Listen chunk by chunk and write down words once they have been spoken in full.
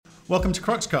Welcome to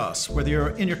Cruxcast. Whether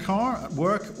you're in your car, at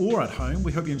work, or at home,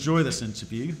 we hope you enjoy this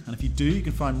interview. And if you do, you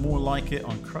can find more like it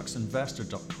on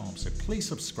cruxinvestor.com. So please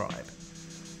subscribe.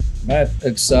 Matt,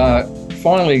 it's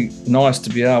finally nice to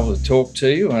be able to talk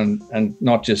to you and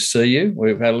not just see you.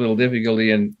 We've had a little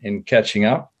difficulty in catching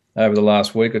up over the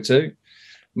last week or two,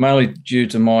 mainly due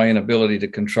to my inability to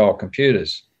control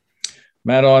computers.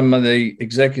 Matt, I'm the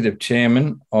executive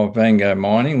chairman of Vango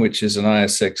Mining, which is an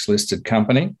ASX-listed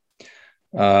company.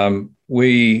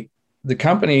 The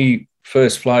company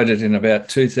first floated in about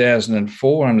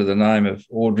 2004 under the name of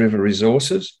Ord River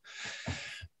Resources.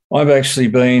 I've actually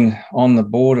been on the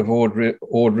board of Ord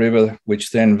River,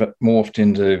 which then morphed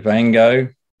into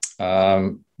Vango.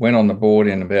 Went on the board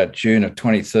in about June of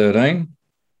 2013.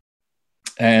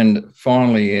 And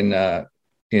finally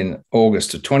in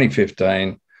August of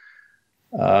 2015,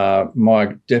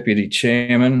 my deputy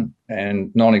chairman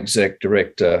and non-exec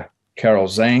director, Carol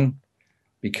Zhang,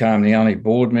 became the only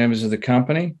board members of the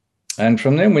company. And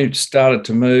from then we started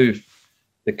to move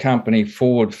the company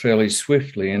forward fairly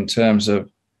swiftly in terms of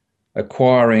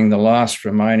acquiring the last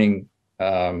remaining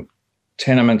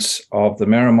tenements of the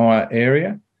Merrimia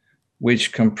area,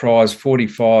 which comprise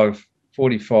 45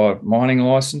 mining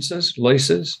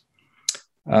leases.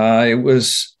 It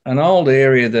was an old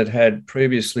area that had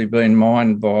previously been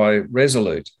mined by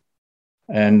Resolute,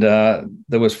 and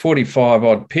there was 45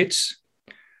 odd pits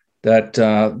that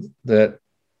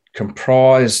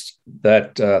comprised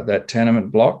that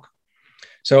tenement block.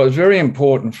 So it was very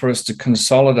important for us to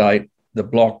consolidate the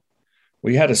block.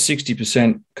 We had a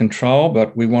 60% control,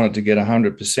 but we wanted to get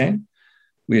 100%.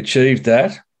 We achieved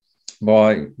that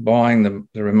by buying the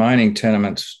remaining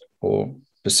tenements or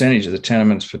percentage of the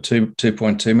tenements for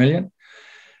 2.2 million.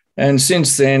 And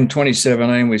since then,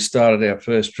 2017, we started our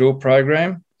first drill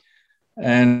program,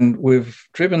 and we've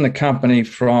driven the company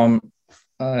from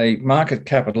a market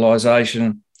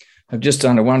capitalisation of just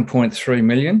under 1.3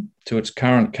 million to its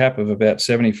current cap of about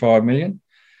 75 million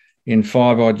in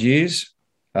 5 odd years.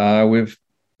 We've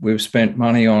spent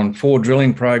money on 4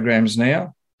 drilling programs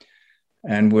now,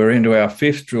 and we're into our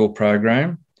 5th drill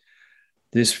program.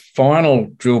 This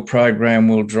final drill program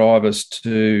will drive us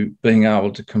to being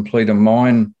able to complete a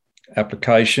mine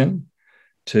application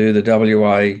to the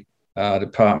WA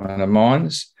Department of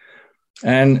Mines.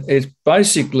 And it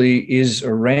basically is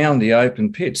around the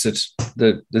open pits. It's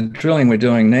the drilling we're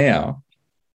doing now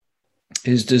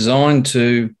is designed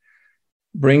to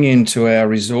bring into our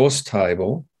resource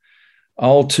table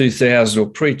old 2000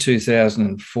 or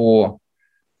pre-2004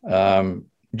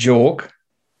 JORC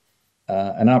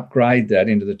and upgrade that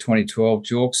into the 2012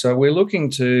 JORC. So we're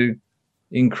looking to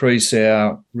increase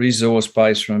our resource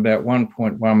base from about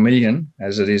 1.1 million,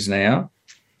 as it is now,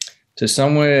 to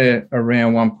somewhere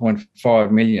around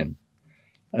 1.5 million.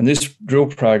 And this drill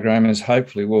program is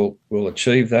hopefully will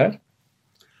achieve that.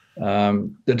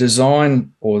 The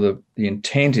design or the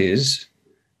intent is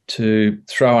to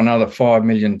throw another 5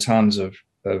 million tonnes of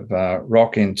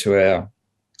rock into our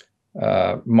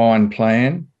mine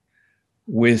plan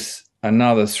with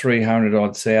another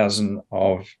 300,000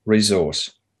 of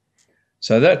resource.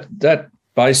 So that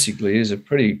basically is a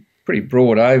pretty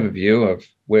broad overview of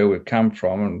where we've come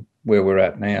from and where we're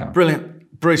at now.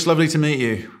 Brilliant. Bruce, lovely to meet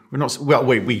you.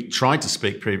 We tried to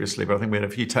speak previously, but I think we had a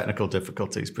few technical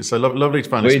difficulties. But so lovely to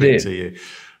finally speak to you.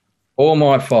 All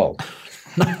my fault.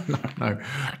 No,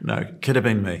 could have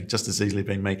been me, just as easily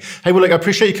been me. Hey, well, look, I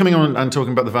appreciate you coming on and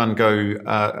talking about the Van Gogh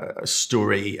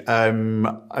story. I'm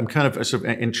kind of sort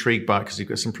of intrigued by it because you've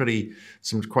got some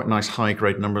quite nice high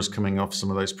grade numbers coming off some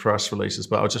of those press releases.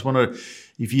 But I just want to,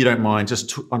 if you don't mind,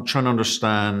 I'm trying to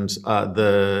understand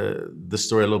the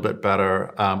story a little bit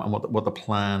better and what the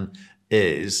plan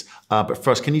is. But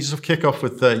first, can you just kick off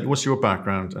with what's your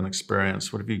background and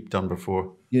experience? What have you done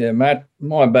before? Yeah, Matt,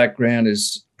 my background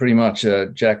is pretty much a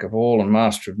jack of all and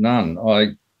master of none.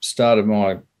 I started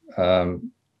my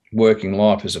working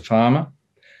life as a farmer.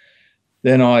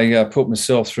 Then I put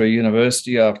myself through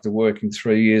university after working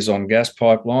 3 years on gas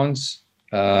pipelines.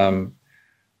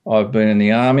 I've been in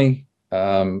the army.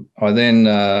 I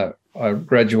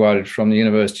graduated from the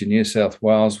University of New South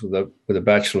Wales with a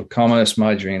Bachelor of Commerce,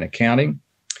 majoring in accounting.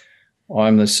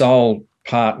 I'm the sole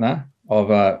partner of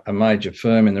a major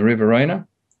firm in the Riverina,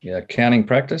 accounting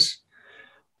practice.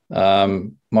 My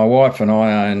wife and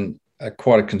I own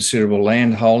quite a considerable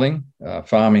land holding,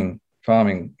 farming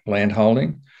land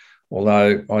holding,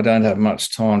 although I don't have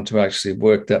much time to actually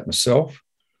work that myself.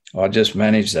 I just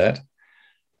manage that.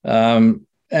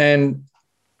 And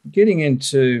getting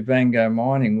into Vango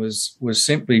Mining was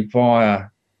simply via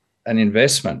an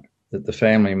investment that the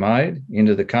family made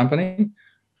into the company.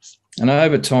 And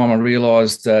over time, I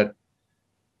realised that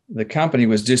the company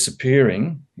was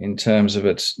disappearing in terms of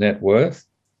its net worth.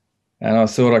 And I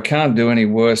thought, I can't do any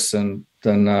worse than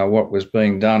what was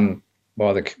being done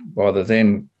by the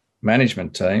then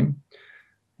management team.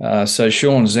 So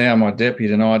Sean Zhao, my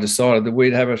deputy, and I decided that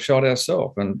we'd have a shot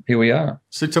ourselves, and here we are.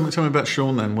 So tell me about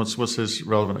Sean then. What's his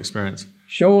relevant experience?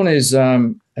 Sean is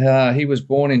he was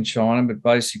born in China, but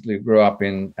basically grew up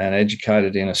and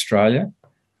educated in Australia.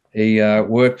 He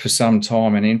worked for some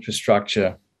time in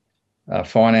infrastructure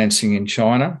financing in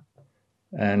China,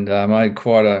 and made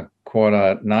quite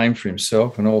a name for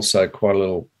himself, and also quite a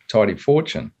little tidy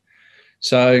fortune.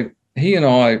 So he and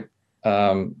I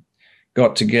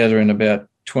got together in about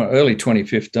early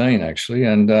 2015, actually,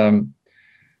 and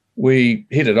we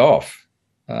hit it off.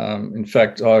 In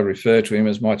fact, I refer to him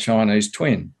as my Chinese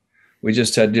twin. We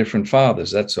just had different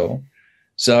fathers, that's all.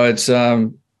 So it's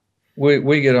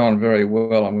we get on very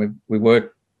well, and we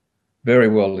work very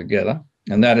well together,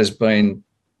 and that has been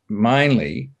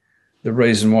mainly the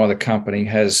reason why the company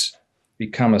has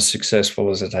become as successful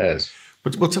as it has.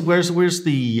 But where's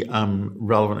the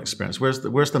relevant experience?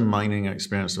 Where's the mining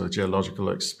experience or the geological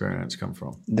experience come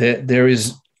from? There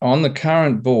is, on the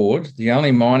current board, the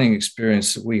only mining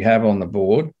experience that we have on the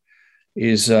board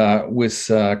is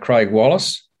with Craig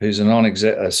Wallace, who's a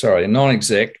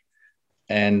non-exec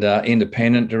and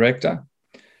independent director.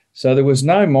 So there was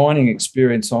no mining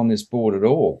experience on this board at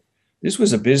all. This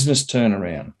was a business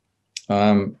turnaround.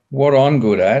 What I'm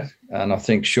good at, and I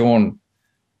think Sean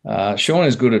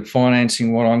is good at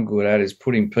financing. What I'm good at is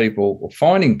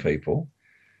finding people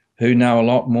who know a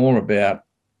lot more about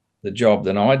the job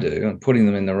than I do and putting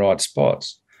them in the right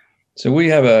spots. So we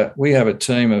have a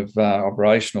team of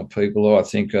operational people who I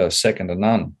think are second to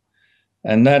none,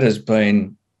 and that has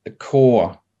been the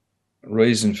core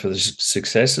reason for the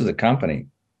success of the company.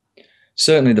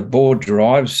 Certainly, the board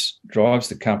drives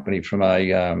the company from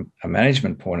a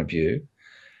management point of view,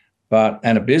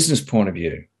 and a business point of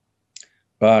view.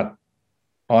 But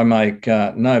I make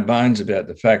no bones about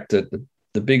the fact that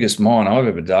the biggest mine I've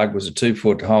ever dug was a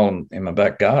 2-foot hole in my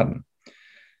back garden.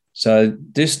 So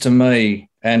this, to me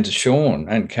and to Sean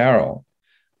and Carol,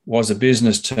 was a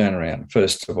business turnaround,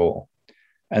 first of all,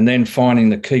 and then finding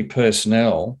the key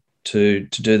personnel to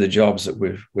do the jobs that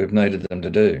we've needed them to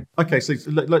do. Okay, so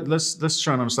let's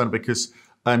try and understand it, because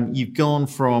you've gone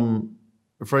from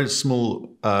a very small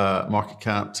market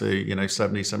cap to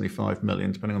 70, 75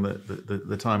 million, depending on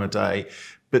the time of day.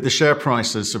 But the share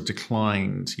prices have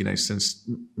declined, since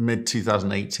mid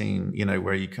 2018,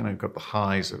 where you kind of got the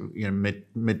highs of mid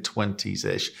 20s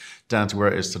ish, down to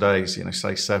where it is today,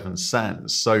 say 7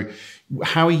 cents. So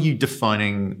how are you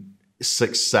defining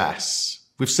success?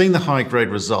 We've seen the high grade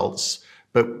results,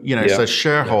 but as a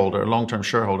shareholder, a long-term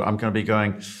shareholder, I'm going to be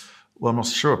going, well, I'm not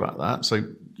sure about that. So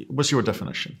what's your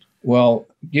definition? Well,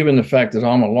 given the fact that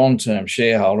I'm a long-term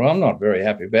shareholder, I'm not very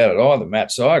happy about it either,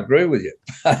 Matt. So I agree with you.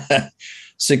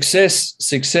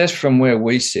 Success from where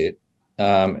we sit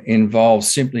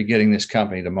involves simply getting this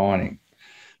company to mining.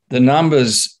 The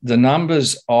numbers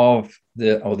of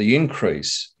the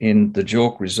increase in the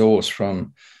JORC resource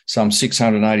from some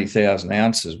 680,000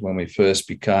 ounces when we first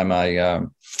became a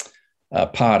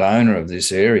part owner of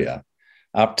this area,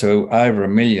 up to over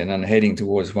 1 million and heading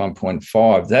towards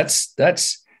 1.5.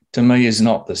 That's to me is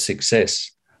not the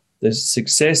success. The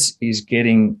success is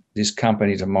getting this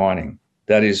company to mining.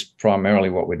 That is primarily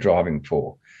what we're driving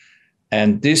for.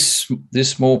 And this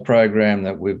small program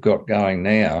that we've got going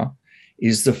now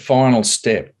is the final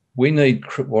step. We need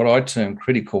what I term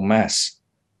critical mass.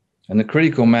 And the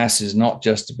critical mass is not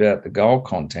just about the gold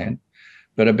content,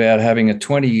 but about having a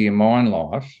 20-year mine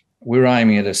life. We're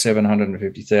aiming at a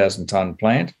 750,000 tonne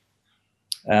plant.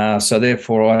 So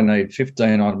therefore, I need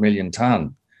 15 million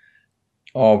tonne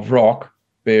of rock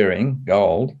bearing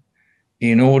gold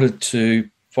in order to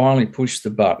finally push the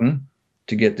button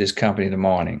to get this company to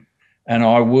mining. And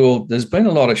there's been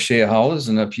a lot of shareholders,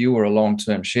 and if you were a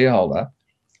long-term shareholder,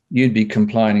 you'd be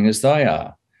complaining as they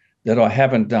are that I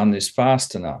haven't done this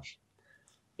fast enough.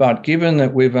 But given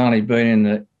that we've only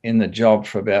been in the job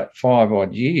for about 5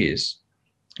 odd years,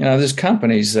 there's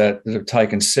companies that have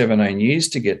taken 17 years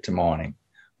to get to mining.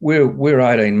 We're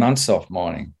 18 months off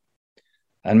mining,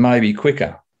 and maybe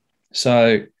quicker.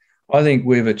 So I think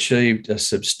we've achieved a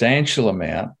substantial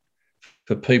amount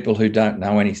for people who don't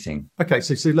know anything. Okay,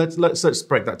 so let's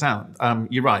break that down.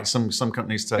 You're right. Some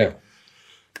companies take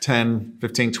 10,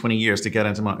 15, 20 years to get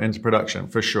into production,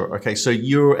 for sure. Okay, so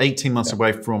you're 18 months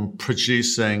away from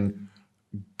producing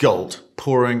gold,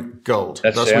 pouring gold.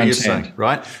 That's what you're saying,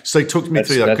 right? So talk to me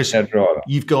through that, because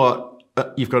you've got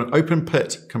an open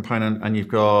pit component and you've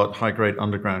got high grade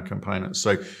underground component.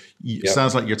 So It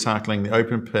sounds like you're tackling the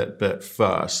open pit bit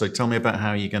first. So tell me about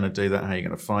how you're going to do that, how you're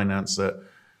going to finance it.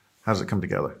 How does it come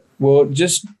together? Well,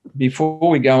 just before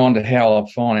we go on to how I'll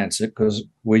finance it, because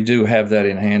we do have that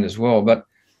in hand as well, but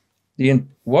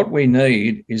what we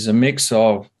need is a mix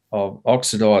of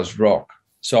oxidized rock,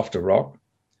 softer rock.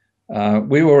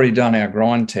 We've already done our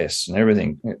grind tests and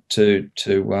everything to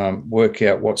work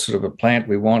out what sort of a plant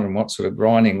we want and what sort of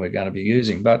grinding we're going to be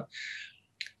using. But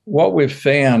what we've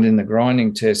found in the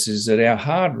grinding tests is that our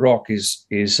hard rock is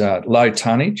low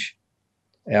tonnage.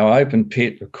 Our open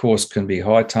pit, of course, can be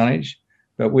high tonnage,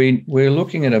 but we're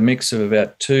looking at a mix of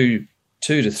about two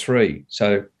to three.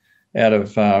 So out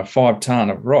of 5 tonne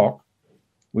of rock,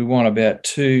 we want about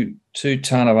 2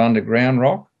 tonne of underground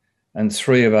rock and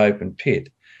 3 of open pit.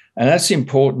 And that's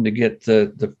important to get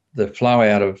the flow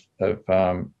out of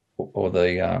or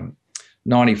the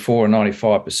 94 or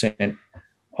 95%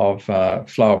 of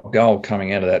flow of gold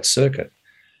coming out of that circuit.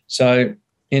 So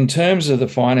in terms of the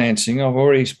financing, I've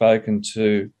already spoken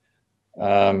to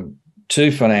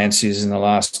 2 financiers in the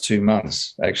last 2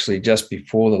 months, actually just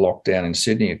before the lockdown in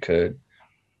Sydney occurred.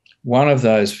 One of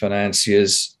those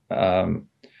financiers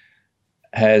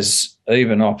has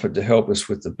even offered to help us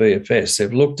with the BFS.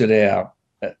 They've looked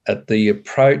at the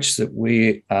approach that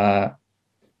we are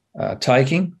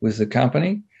taking with the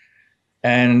company,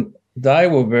 and they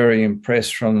were very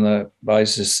impressed from the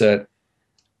basis that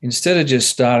instead of just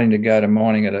starting to go to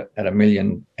mining at 1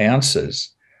 million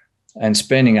ounces and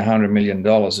spending $100 million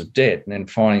of debt and then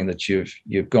finding that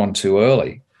you've gone too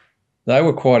early, they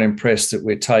were quite impressed that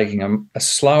we're taking a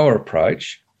slower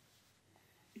approach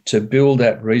to build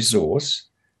that resource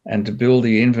and to build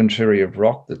the inventory of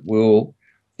rock that will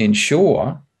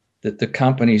ensure that the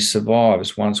company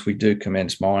survives once we do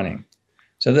commence mining.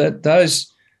 So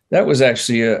that was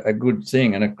actually a good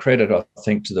thing and a credit, I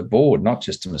think, to the board, not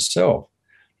just to myself,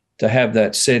 to have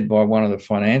that said by one of the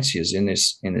financiers in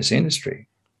this industry.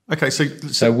 Okay,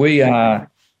 so we are.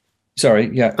 Sorry,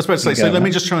 yeah. I was about to say, so let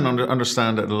me just try and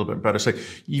understand it a little bit better. So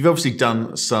you've obviously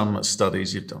done some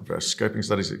studies, you've done various scoping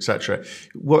studies, etc.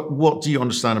 What do you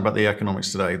understand about the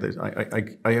economics today?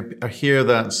 I hear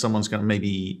that someone's going to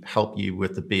maybe help you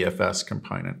with the BFS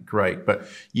component. Great, but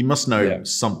you must know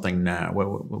something now.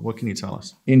 What can you tell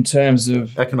us? In terms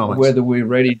of economics, whether we're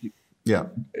ready to,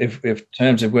 if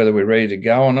terms of whether we're ready to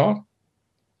go or not,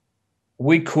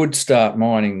 we could start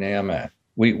mining now, Matt.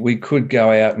 We could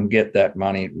go out and get that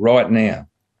money right now.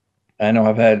 And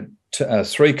I've had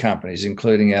 3 companies,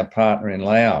 including our partner in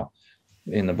Laos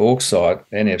in the bauxite,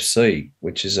 NFC,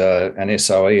 which is an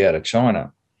SOE out of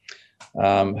China,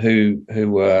 who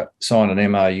signed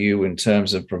an MOU in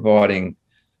terms of providing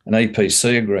an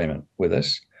EPC agreement with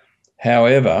us.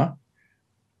 However,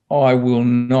 I will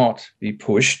not be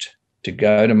pushed to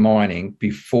go to mining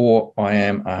before I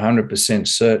am 100%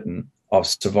 certain of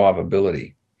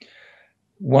survivability.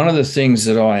 One of the things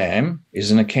that I am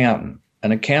is an accountant,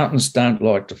 and accountants don't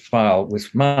like to fail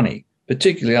with money,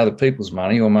 particularly other people's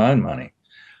money or my own money.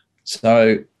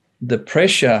 So the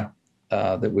pressure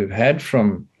that we've had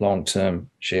from long-term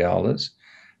shareholders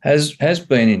has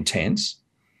been intense,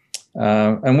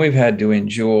 and we've had to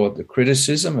endure the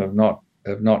criticism of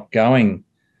not going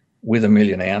with 1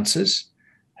 million ounces.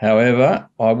 However,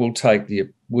 we will take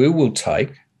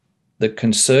the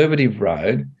conservative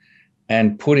road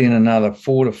and put in another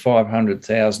 400,000 to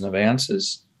 500,000 of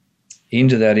ounces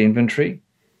into that inventory,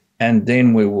 and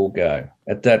then we will go.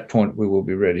 At that point, we will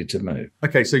be ready to move.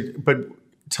 Okay, but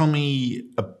tell me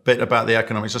a bit about the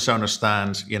economics, just so I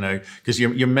understand, because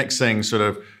you're mixing sort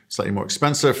of slightly more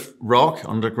expensive rock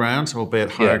underground,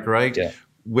 albeit higher grade,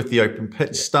 with the open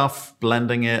pit stuff,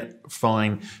 blending it,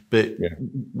 fine. But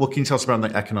what can you tell us about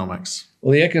the economics?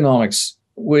 Well, the economics,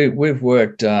 we've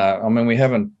worked, we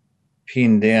haven't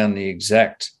pinned down the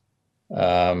exact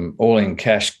all-in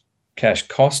cash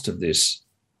cost of this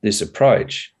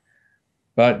approach.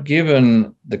 But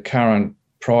given the current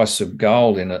price of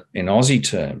gold in Aussie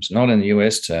terms, not in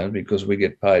US terms, because we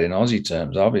get paid in Aussie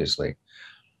terms, obviously.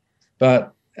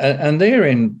 But and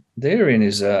therein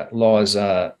lies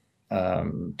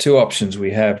 2 options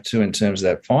we have too in terms of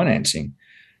that financing.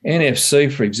 NFC,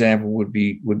 for example, would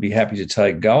be happy to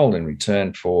take gold in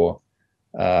return for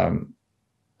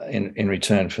in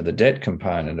return for the debt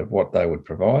component of what they would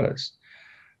provide us.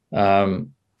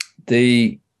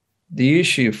 The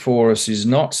issue for us is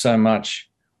not so much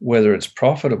whether it's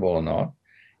profitable or not.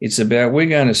 It's about we're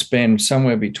going to spend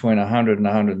somewhere between $100 and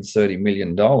 $130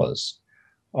 million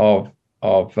of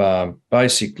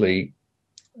basically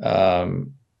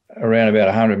around about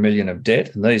 100 million of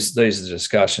debt. And these are the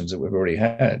discussions that we've already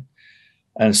had.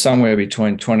 And somewhere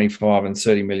between 25 and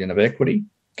 30 million of equity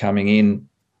coming in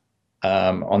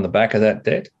on the back of that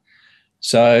debt.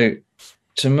 So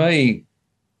to me,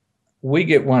 we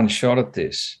get one shot at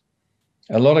this.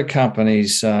 A lot of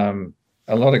companies and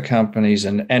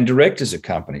directors of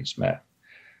companies, Matt,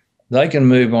 they can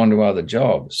move on to other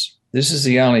jobs. This is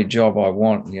the only job I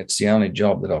want, and it's the only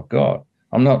job that I've got.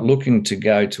 I'm not looking to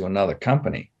go to another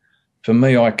company. For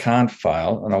me, I can't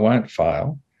fail and I won't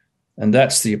fail. And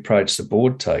that's the approach the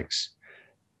board takes.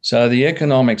 So the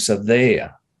economics are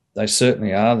there. They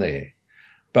certainly are there.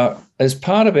 But as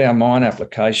part of our mine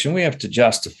application, we have to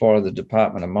justify to the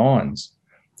Department of Mines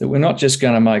that we're not just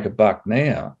going to make a buck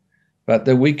now, but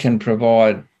that we can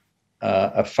provide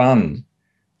a fund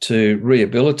to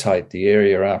rehabilitate the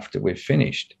area after we've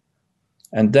finished.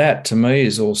 And that, to me,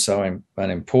 is also an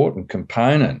important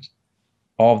component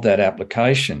of that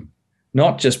application,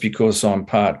 not just because I'm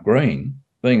part green.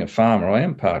 Being a farmer, I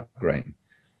am part green.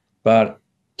 But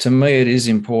to me, it is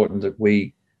important that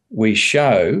we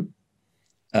show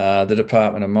the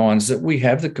Department of Mines that we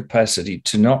have the capacity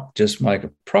to not just make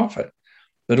a profit,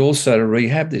 but also to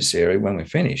rehab this area when we're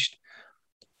finished.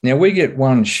 Now, we get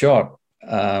one shot.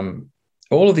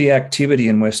 All of the activity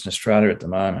in Western Australia at the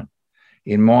moment,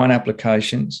 in mine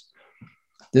applications,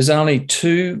 there's only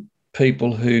 2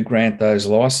 people who grant those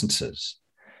licenses.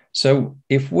 So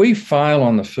if we fail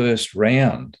on the first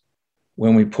round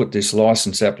when we put this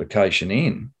license application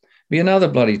in, it'll be another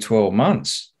bloody 12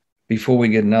 months before we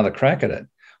get another crack at it.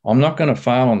 I'm not going to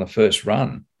fail on the first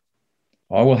run.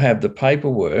 I will have the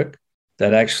paperwork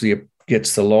that actually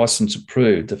gets the license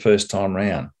approved the first time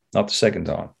round, not the second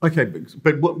time. Okay,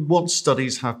 but what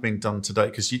studies have been done today?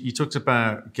 Because you talked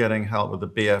about getting help with the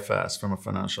BFS from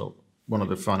one of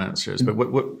the financiers, but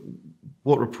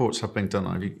what reports have been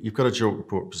done? You've got a JORC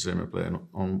report, presumably,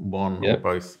 on one or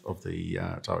both of the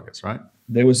targets, right?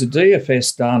 There was a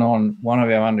DFS done on one of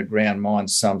our underground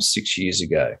mines some 6 years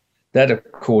ago. That, of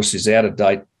course, is out of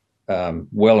date,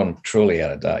 well and truly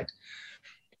out of date.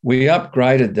 We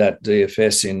upgraded that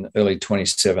DFS in early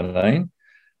 2017.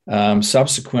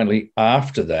 Subsequently,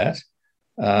 after that,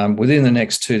 within the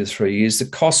next 2 to 3 years, the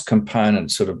cost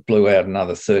component sort of blew out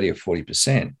another 30 or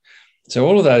 40%. So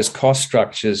all of those cost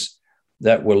structures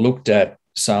that were looked at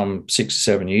some 6 or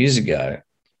 7 years ago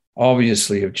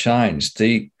obviously have changed.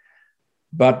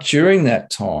 But during that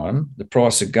time, the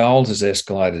price of gold has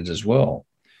escalated as well.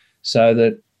 So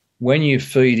that when you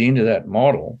feed into that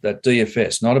model, that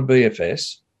DFS, not a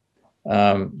BFS,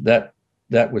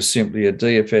 that was simply a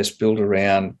DFS built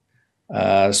around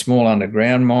a small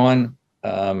underground mine,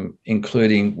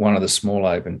 including one of the small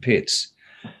open pits.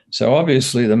 So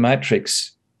obviously the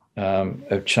matrix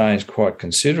have changed quite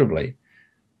considerably.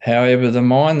 However, the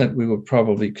mine that we would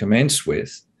probably commence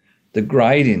with, the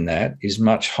grade in that is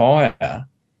much higher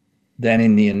than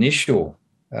in the initial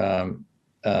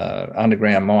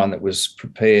underground mine that was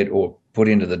prepared or put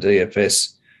into the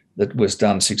DFS that was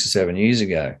done 6 or 7 years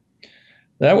ago.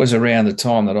 That was around the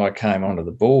time that I came onto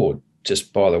the board,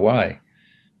 just by the way.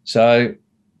 So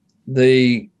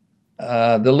the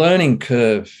learning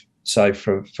curve, say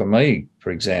for me, for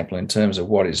example, in terms of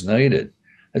what is needed,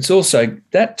 it's also,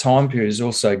 that time period is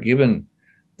also given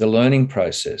the learning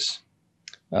process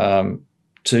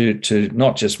to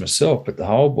not just myself, but the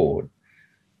whole board.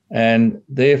 And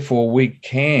therefore we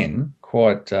can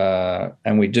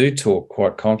and we do talk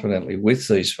quite confidently with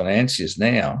these financiers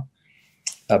now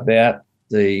about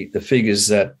the figures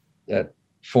that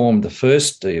formed the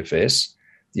first DFS,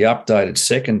 the updated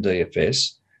second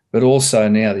DFS, but also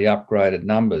now the upgraded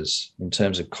numbers in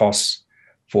terms of costs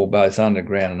for both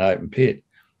underground and open pit.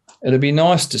 It'd be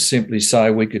nice to simply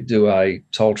say we could do a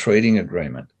toll treating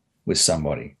agreement with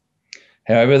somebody.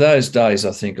 However, those days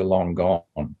I think are long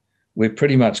gone. We're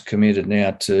pretty much committed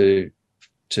now to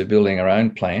building our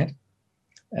own plant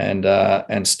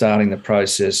and starting the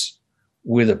process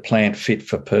with a plant fit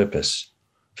for purpose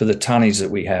for the tonnages that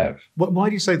we have. Why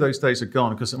do you say those days are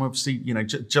gone? Because obviously,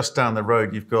 just down the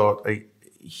road, you've got a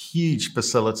huge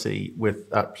facility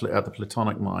at the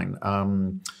Plutonic mine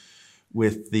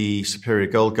with the Superior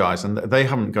Gold guys, and they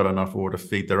haven't got enough ore to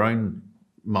feed their own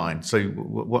mine. So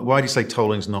why do you say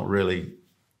tolling's not really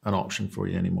an option for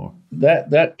you anymore?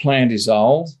 That plant is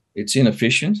old. It's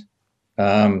inefficient.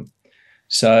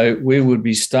 So we would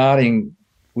be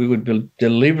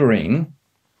delivering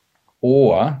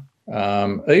ore.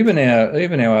 Even our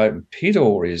open pit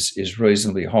ore is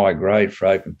reasonably high grade for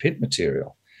open pit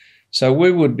material. So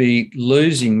we would be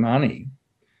losing money.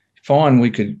 Fine, we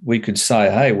could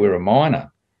say, hey, we're a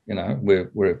miner,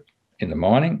 we're into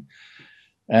mining,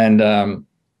 and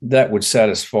that would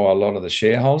satisfy a lot of the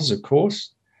shareholders, of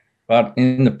course. But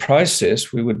in the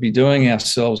process, we would be doing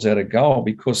ourselves out of gold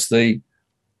because the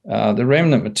the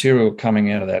remnant material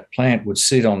coming out of that plant would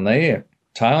sit on their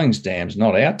tailings dams,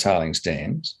 not our tailings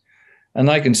dams, and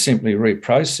they can simply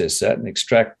reprocess that and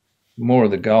extract more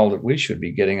of the gold that we should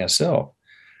be getting ourselves.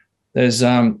 There's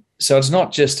so it's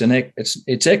not just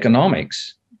it's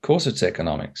economics. Of course, it's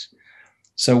economics.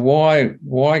 So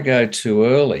why go too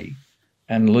early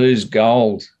and lose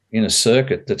gold in a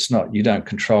circuit you don't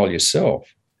control yourself?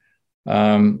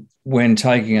 When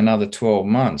taking another 12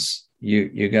 months,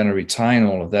 you're going to retain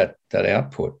all of that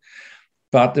output.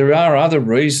 But there are other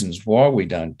reasons why we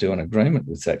don't do an agreement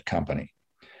with that company.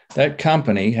 That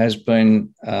company has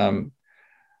been,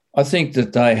 I think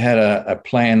that they had a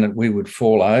plan that we would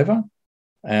fall over.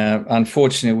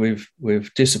 Unfortunately,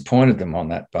 we've disappointed them on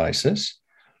that basis.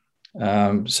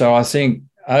 So I think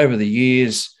over the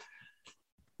years,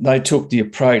 they took the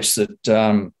approach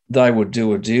that they would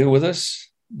do a deal with us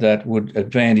that would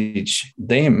advantage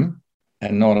them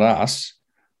and not us.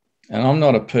 And I'm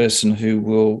not a person who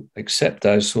will accept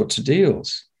those sorts of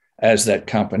deals, as that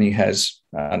company has,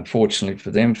 unfortunately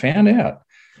for them, found out.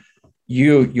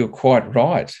 You're quite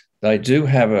right. They do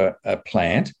have a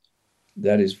plant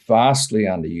that is vastly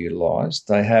underutilised.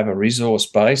 They have a resource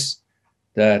base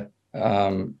that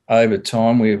over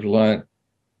time we've learnt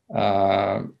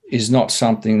is not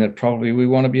something that probably we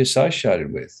want to be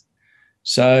associated with.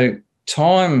 So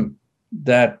time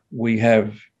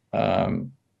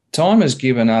has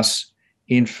given us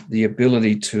the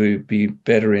ability to be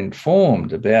better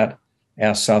informed about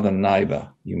our southern neighbour,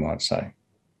 you might say.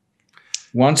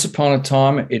 Once upon a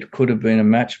time, it could have been a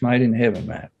match made in heaven,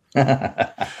 Matt.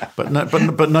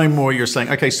 but no more. You're saying,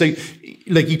 okay. So,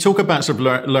 like, you talk about sort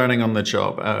of learning on the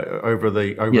job over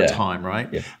time,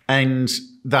 right? Yeah. And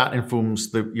that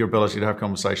informs your ability to have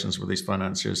conversations with these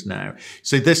financiers now.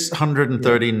 So, this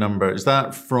 130 number, is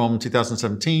that from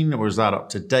 2017 or is that up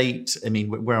to date? I mean,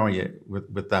 where are you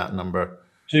with that number?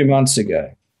 2 months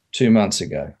ago.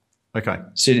 Okay.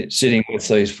 Sitting with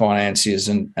these financiers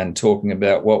and talking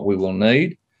about what we will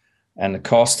need and the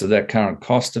cost of that, current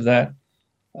cost of that.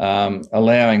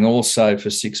 Allowing also for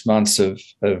 6 months of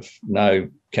no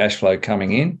cash flow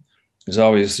coming in, because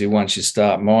obviously once you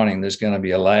start mining, there's going to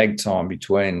be a lag time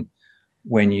between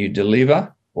when you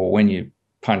deliver or when you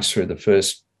punch through the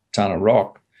first ton of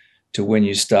rock to when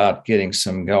you start getting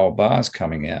some gold bars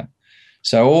coming out.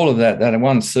 So all of that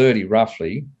 130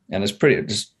 roughly, and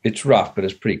it's rough, but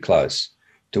it's pretty close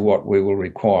to what we will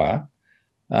require.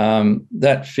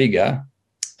 That figure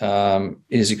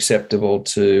is acceptable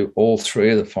to all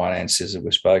three of the financiers that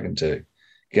we've spoken to,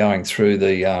 going through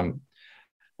the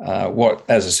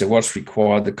what's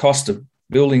required, the cost of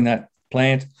building that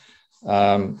plant,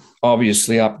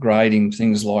 obviously upgrading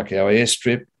things like our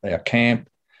airstrip, our camp.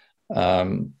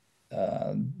 They're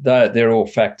all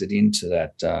factored into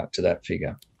that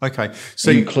figure. Okay,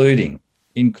 so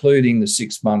including the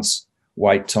 6 months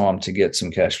wait time to get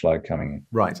some cash flow coming in.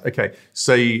 Right. Okay.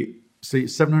 So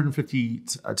 750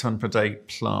 ton per day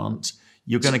plant.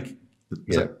 You're going to,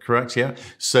 is that correct? Yeah.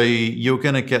 So you're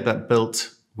going to get that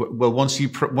built. Well, once you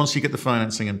get the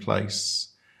financing in place,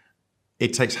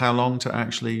 it takes how long to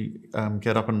actually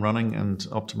get up and running and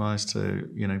optimize to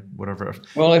whatever?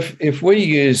 Well, if we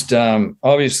used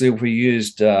NFC,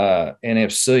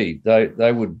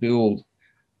 they would build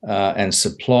and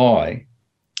supply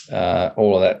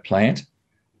all of that plant.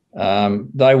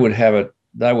 They would have it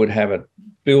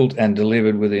built and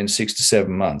delivered within 6 to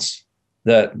 7 months.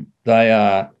 That they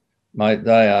are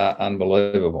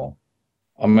unbelievable.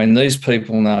 I mean, these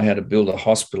people know how to build a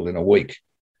hospital in a week.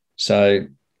 So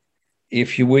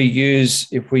if we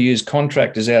use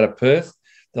contractors out of Perth,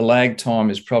 the lag time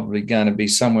is probably going to be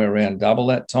somewhere around double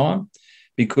that time,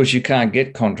 because you can't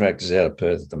get contractors out of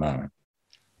Perth at the moment.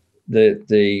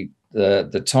 The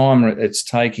time it's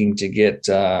taking to get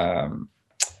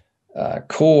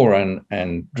core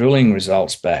and drilling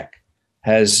results back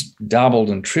has doubled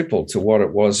and tripled to what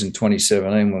it was in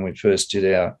 2017 when we first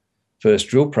did our first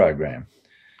drill program.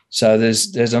 So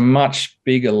there's a much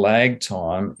bigger lag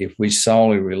time if we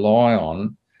solely rely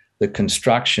on the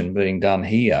construction being done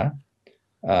here.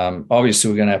 Obviously,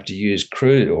 we're going to have to use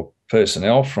crew or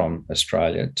personnel from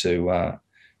Australia to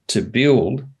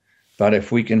build, but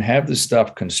if we can have the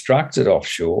stuff constructed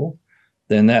offshore,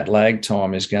 then that lag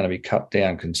time is going to be cut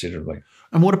down considerably.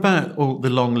 And what about all the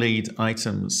long lead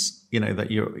items,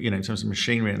 that you're, in terms of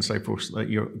machinery and so forth, that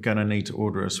you're going to need to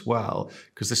order as well?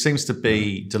 Because there seems to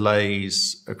be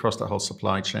delays across the whole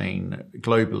supply chain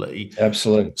globally.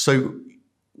 Absolutely. So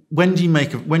when do you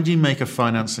make a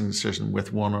financing decision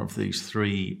with one of these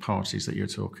three parties that you're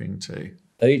talking to?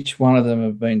 Each one of them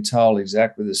have been told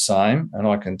exactly the same, and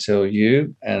I can tell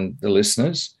you and the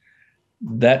listeners,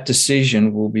 That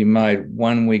decision will be made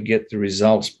when we get the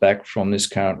results back from this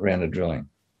current round of drilling.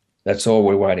 That's all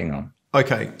we're waiting on.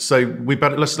 Okay, so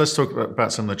let's talk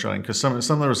about some of the drilling, because some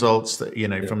of the results that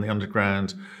from the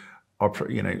underground are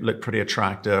look pretty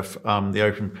attractive. The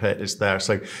open pit is there.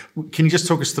 So can you just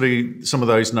talk us through some of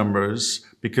those numbers?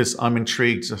 Because I'm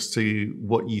intrigued as to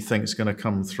what you think is going to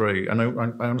come through. I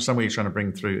understand what you're trying to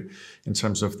bring through in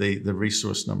terms of the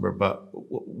resource number, but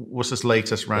what's this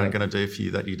latest round going to do for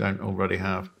you that you don't already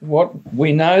have? What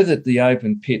we know that the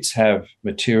open pits have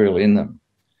material in them.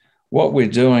 What we're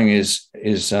doing is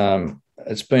it's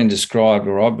been described,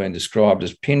 or I've been described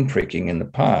as pinpricking in the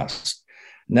past.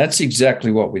 And that's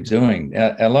exactly what we're doing.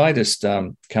 Our latest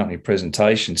company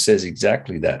presentation says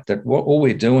exactly that all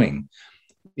we're doing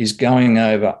is going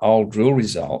over old drill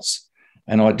results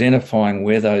and identifying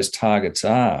where those targets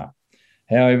are.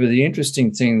 However, the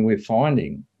interesting thing we're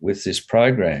finding with this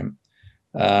program,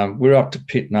 we're up to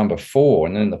pit number 4,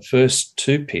 and in the first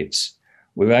 2 pits,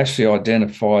 we've actually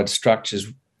identified structures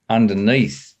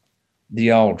underneath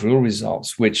the old drill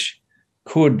results, which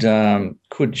could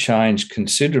change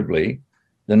considerably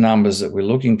the numbers that we're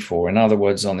looking for. In other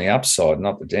words, on the upside,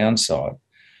 not the downside.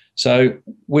 So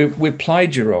we're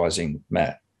plagiarising,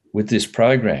 Matt, with this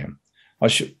program.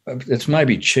 It's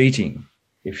maybe cheating,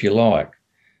 if you like.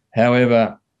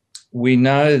 However, we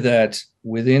know that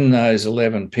within those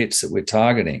 11 pits that we're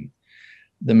targeting,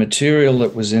 the material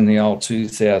that was in the old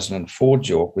 2004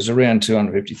 JORC was around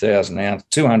 200 to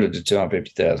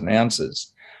 250,000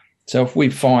 ounces. So if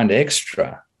we find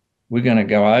extra, we're going to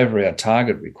go over our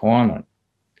target requirement.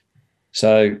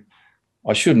 So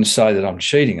I shouldn't say that I'm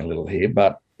cheating a little here,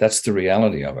 but that's the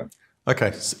reality of it.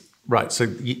 Okay, right. So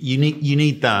you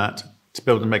need that to be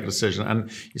able to make a decision.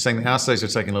 And you're saying the assays are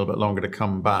taking a little bit longer to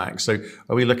come back. So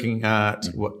are we looking at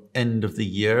what end of the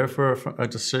year for a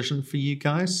decision for you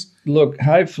guys? Look,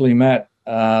 hopefully, Matt,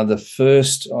 I've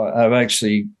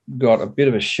actually got a bit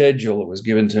of a schedule that was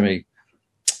given to me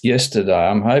yesterday.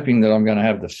 I'm hoping that I'm going to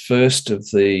have the first of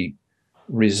the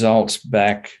results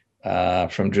back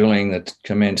from drilling that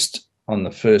commenced on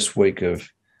the first week of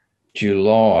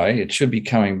July. It should be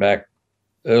coming back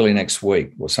early next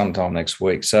week or sometime next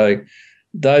week. So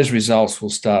those results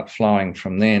will start flowing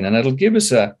from then. And it'll give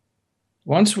us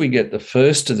once we get the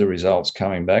first of the results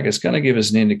coming back, it's going to give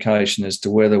us an indication as to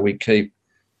whether we keep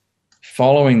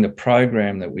following the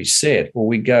program that we set or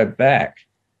we go back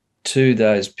to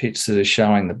those pits that are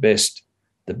showing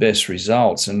the best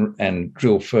results and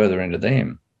drill further into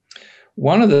them.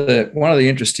 One of the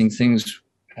interesting things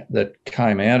that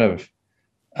came out of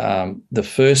the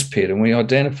first pit, and we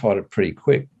identified it pretty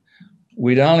quick,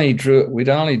 we'd only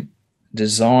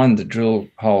designed the drill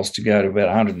holes to go to about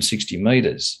 160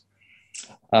 metres.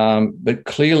 But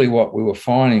clearly what we were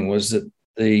finding was that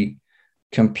the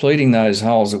completing those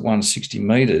holes at 160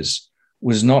 metres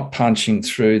was not punching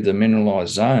through the mineralised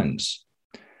zones.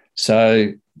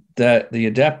 So that the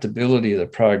adaptability of the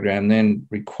program then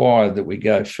required that we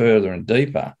go further and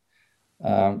deeper.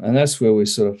 And that's where we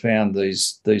sort of found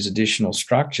these additional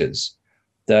structures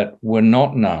that were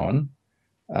not known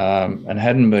and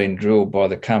hadn't been drilled by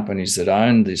the companies that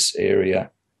owned this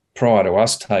area prior to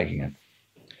us taking it.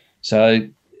 So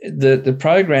the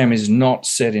program is not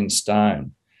set in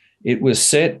stone. It was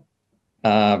set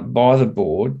by the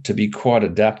board to be quite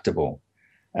adaptable.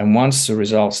 And once the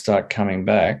results start coming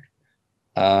back,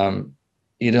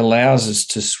 it allows us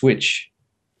to switch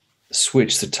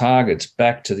the targets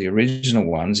back to the original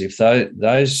ones if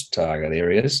those target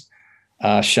areas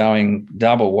are showing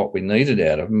double what we needed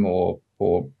out of them, or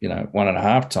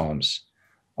 1.5 times.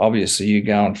 Obviously, you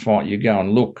go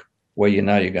and look where you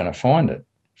know you're going to find it.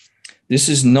 This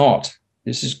is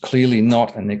clearly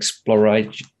not an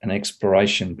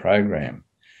exploration program.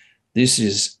 This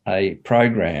is a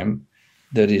program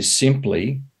that is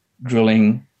simply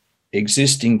drilling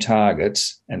existing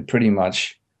targets and pretty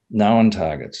much known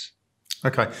targets.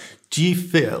 Okay. Do you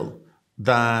feel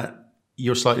that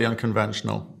you're slightly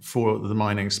unconventional for the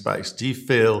mining space? Do you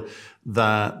feel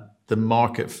that the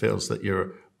market feels that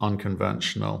you're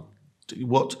unconventional?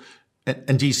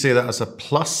 And do you see that as a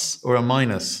plus or a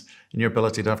minus in your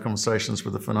ability to have conversations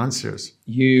with the financiers?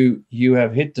 You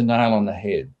have hit the nail on the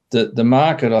head. The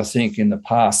market, I think, in the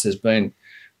past has been,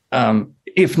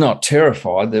 if not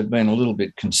terrified, they've been a little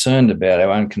bit concerned about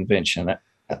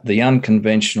the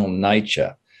unconventional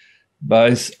nature,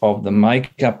 both of the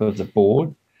makeup of the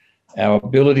board, our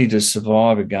ability to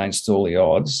survive against all the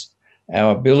odds,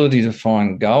 our ability to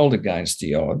find gold against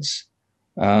the odds.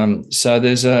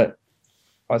 So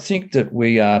I think that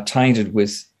we are tainted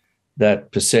with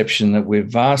that perception that we're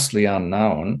vastly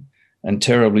unknown and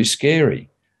terribly scary.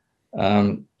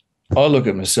 I look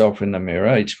at myself in the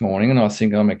mirror each morning and I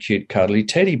think I'm a cute, cuddly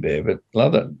teddy bear, but a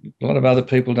lot of other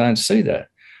people don't see that.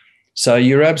 So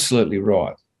you're absolutely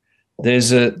right.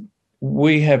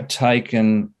 We have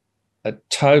taken a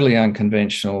totally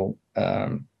unconventional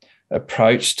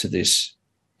approach to this,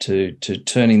 to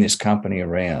turning this company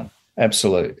around.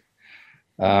 Absolutely.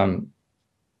 But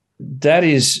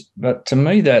to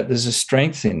me, that there's a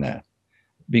strength in that,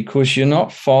 because you're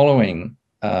not following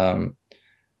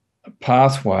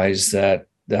pathways that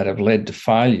have led to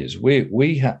failures.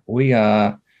 We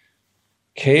are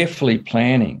carefully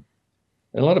planning.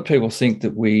 A lot of people think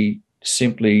that we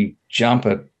simply jump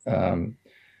at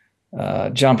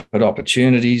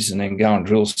opportunities and then go and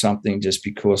drill something just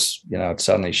because it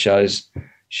suddenly shows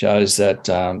that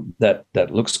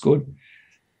that looks good.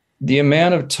 The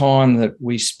amount of time that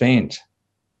we spent,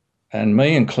 and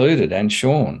me included, and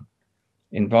Sean,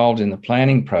 involved in the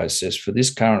planning process for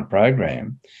this current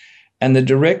program, and the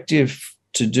directive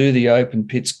to do the open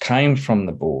pits came from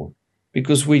the board,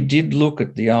 because we did look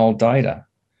at the old data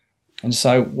and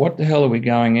say, what the hell are we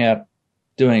going out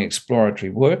doing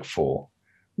exploratory work for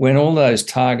when all those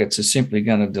targets are simply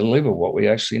going to deliver what we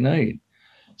actually need?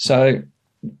 So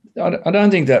I don't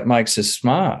think that makes us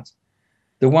smart.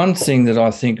 The one thing that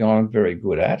I think I'm very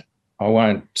good at, I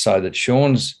won't say that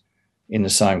Sean's in the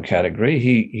same category.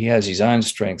 He has his own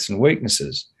strengths and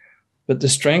weaknesses. But the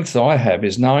strength I have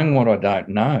is knowing what I don't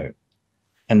know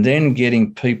and then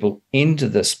getting people into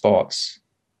the spots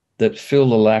that fill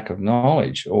the lack of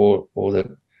knowledge or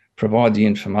that provide the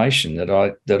information that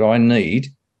I need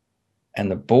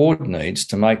and the board needs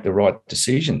to make the right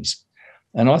decisions.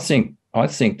 And I think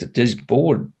that this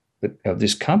board of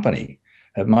this company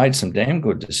have made some damn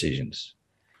good decisions,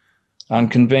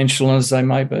 unconventional as they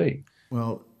may be.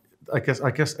 Well, I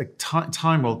guess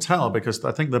time will tell, because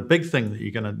I think the big thing that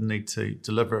you're going to need to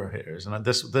deliver here is, and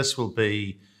this will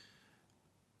be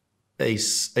a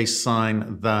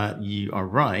sign that you are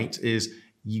right, is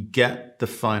you get the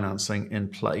financing in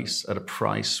place at a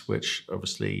price which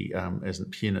obviously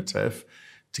isn't punitive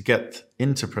to get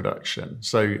into production.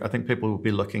 So I think people will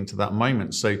be looking to that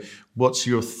moment. So what's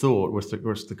your thought with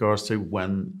regards to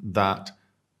when that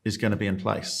is going to be in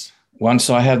place? Once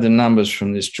I have the numbers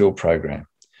from this drill program.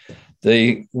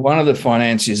 One of the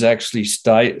financiers actually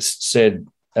said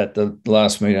at the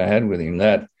last meeting I had with him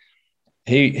that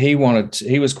he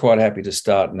was quite happy to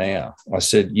start now. I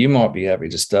said, you might be happy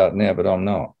to start now, but I'm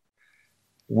not.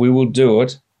 We will do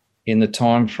it in the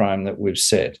time frame that we've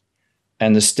set,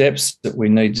 and the steps that we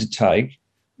need to take,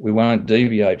 we won't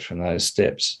deviate from those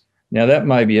steps. Now, that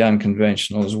may be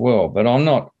unconventional as well, but I'm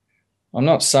not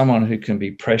someone who can be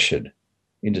pressured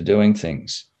into doing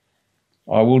things.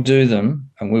 I will do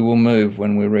them and we will move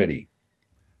when we're ready.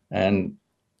 And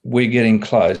we're getting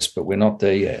close, but we're not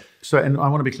there yet. So, and I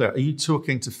want to be clear, are you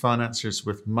talking to financiers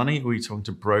with money, or are you talking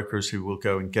to brokers who will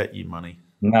go and get you money?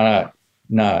 No.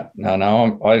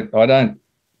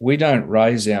 We don't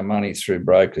raise our money through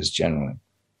brokers generally.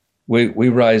 We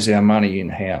raise our money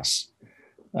in-house.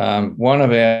 One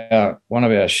of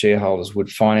our shareholders would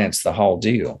finance the whole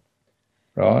deal,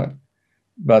 right?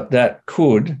 But that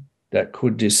could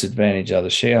disadvantage other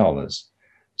shareholders.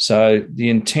 So the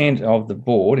intent of the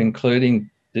board, including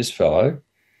this fellow,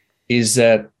 is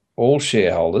that all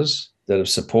shareholders that have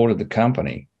supported the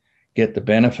company get the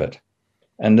benefit.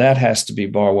 And that has to be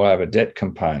by way of a debt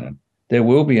component. There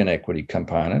will be an equity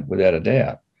component, without a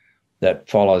doubt, that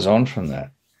follows on from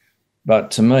that.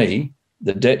 But to me,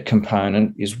 the debt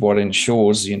component is what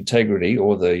ensures the integrity,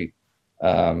 or that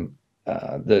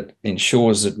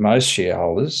ensures that most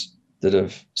shareholders that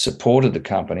have supported the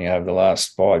company over the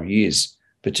last 5 years,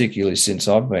 particularly since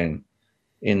I've been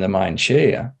in the main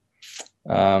chair,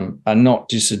 are not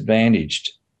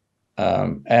disadvantaged.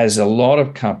 As a lot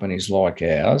of companies like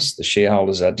ours, the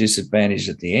shareholders are disadvantaged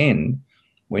at the end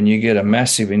when you get a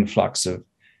massive influx of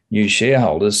new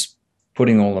shareholders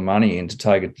putting all the money in to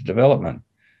take it to development,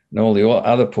 and all the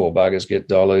other poor buggers get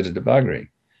diluted to buggery.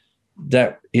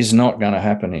 That is not going to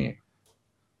happen here.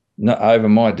 No, over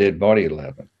my dead body it'll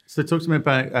happen. So talk to me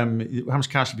about how much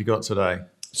cash have you got today?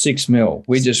 6 mil.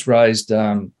 We just raised, we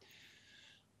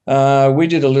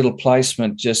did a little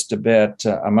placement just about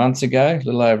a month ago, a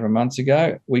little over a month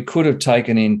ago. We could have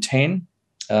taken in 10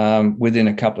 within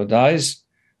a couple of days.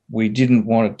 We didn't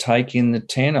want to take in the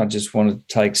 10. I just wanted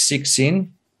to take 6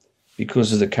 in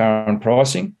because of the current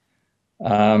pricing.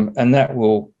 And that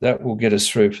will get us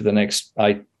through for the next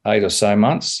eight or so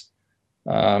months,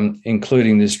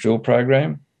 including this drill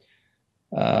program.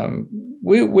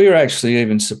 We're actually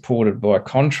even supported by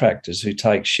contractors who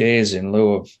take shares in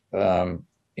lieu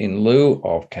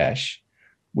of cash,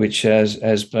 which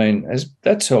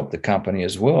that's helped the company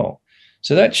as well.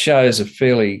 So that shows a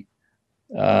fairly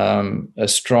a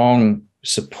strong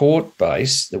support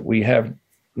base that we have,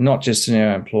 not just in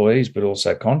our employees, but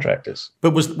also contractors.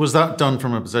 But was that done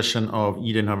from a position of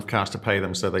you didn't have cash to pay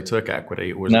them, so they took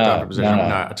equity? Or was it done from a position of,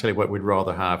 no, I tell you what, we'd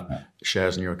rather have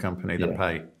shares in your company than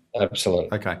pay?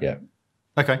 Absolutely. Okay. Yeah.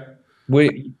 Okay.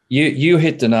 You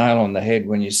hit the nail on the head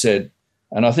when you said,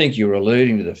 and I think you're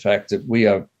alluding to the fact that we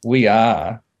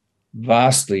are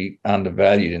vastly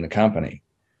undervalued in the company.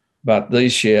 But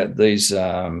these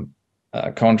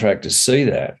contractors see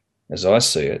that, as I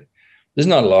see it. There's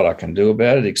not a lot I can do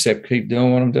about it except keep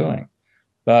doing what I'm doing.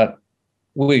 But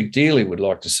we dearly would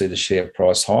like to see the share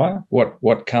price higher.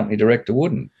 What company director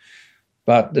wouldn't?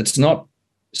 But it's not.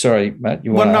 Sorry, Matt,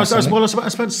 you want to ask something? I was about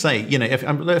to say, if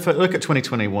I look at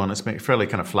 2021, it's been fairly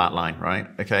kind of flat line, right?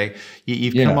 Okay.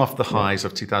 You've come off the highs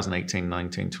of 2018,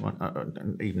 19,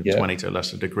 20, even 20 to a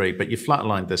lesser degree, but you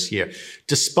flatlined this year,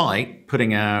 despite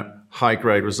putting out high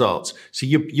grade results. So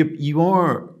you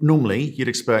are normally, you'd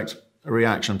expect a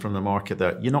reaction from the market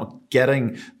there. You're not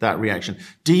getting that reaction.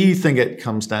 Do you think it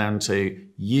comes down to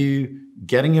you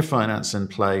getting your finance in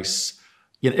place,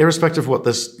 irrespective of what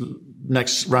this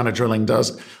next round of drilling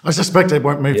does? I suspect it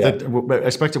won't move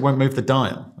the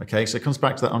dial. Okay, so it comes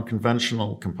back to that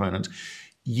unconventional component.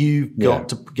 You've got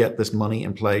to get this money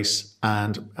in place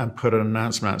and put an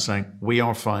announcement out saying we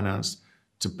are financed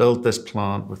to build this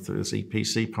plant with this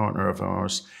EPC partner of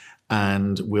ours,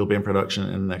 and we'll be in production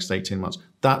in the next 18 months.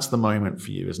 That's the moment for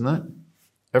you, isn't it?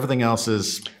 Everything else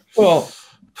is... Well,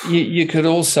 you could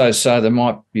also say there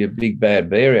might be a big bad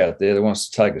bear out there that wants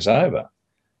to take us over,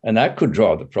 and that could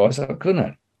drive the price up, couldn't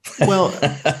it? Well,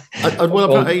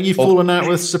 you've fallen out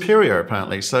with Superior,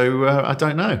 apparently, so I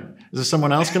don't know. Is there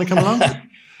someone else going to come along?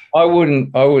 I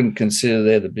wouldn't consider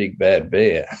they're the big bad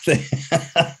bear.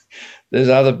 There's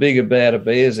other bigger, badder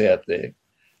bears out there.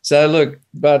 So look,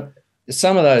 but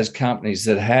some of those companies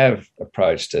that have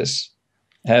approached us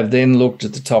have then looked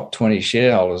at the top 20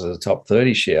 shareholders or the top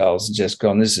 30 shareholders and just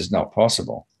gone, this is not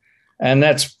possible. And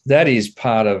that is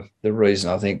part of the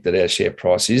reason I think that our share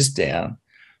price is down,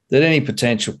 that any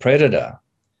potential predator,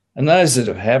 and those that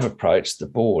have approached the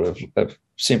board have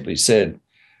simply said,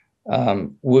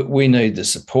 we need the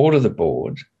support of the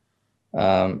board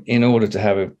in order to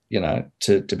have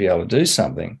to be able to do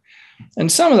something.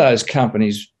 And some of those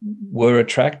companies were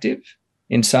attractive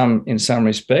in some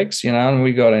respects, and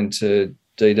we got into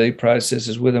DD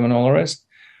processes with them and all the rest.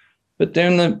 But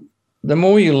then the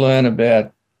more you learn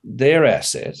about their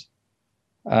asset,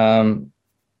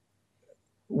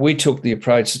 we took the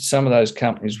approach that some of those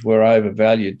companies were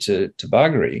overvalued to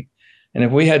buggery. And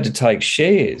if we had to take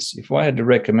shares, if I had to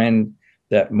recommend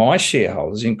that my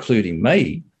shareholders, including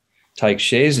me, take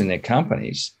shares in their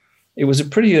companies, it was a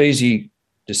pretty easy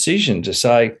decision to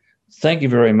say, thank you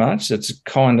very much, it's a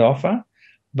kind offer,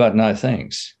 but no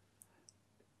thanks.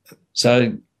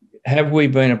 So have we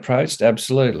been approached?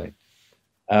 Absolutely.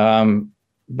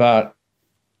 But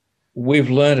we've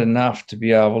learned enough to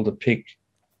be able to pick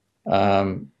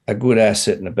a good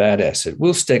asset and a bad asset.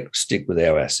 We'll stick with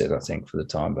our asset, I think, for the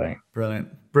time being. Brilliant.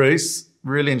 Bruce,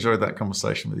 really enjoyed that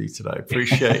conversation with you today.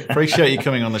 Appreciate you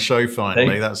coming on the show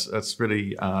finally. That's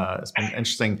really, it's been an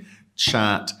interesting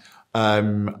chat.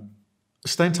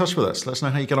 Stay in touch with us. Let us know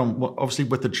how you get on, obviously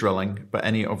with the drilling, but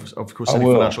any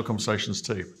financial conversations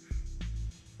too.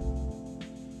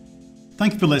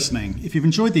 Thank you for listening. If you've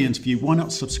enjoyed the interview, why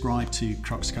not subscribe to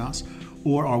Cruxcast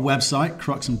or our website,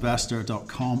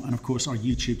 cruxinvestor.com, and of course our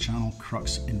YouTube channel,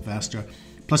 Crux Investor.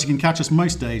 Plus you can catch us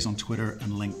most days on Twitter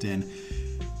and LinkedIn.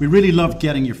 We really love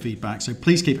getting your feedback, so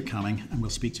please keep it coming, and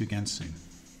we'll speak to you again soon.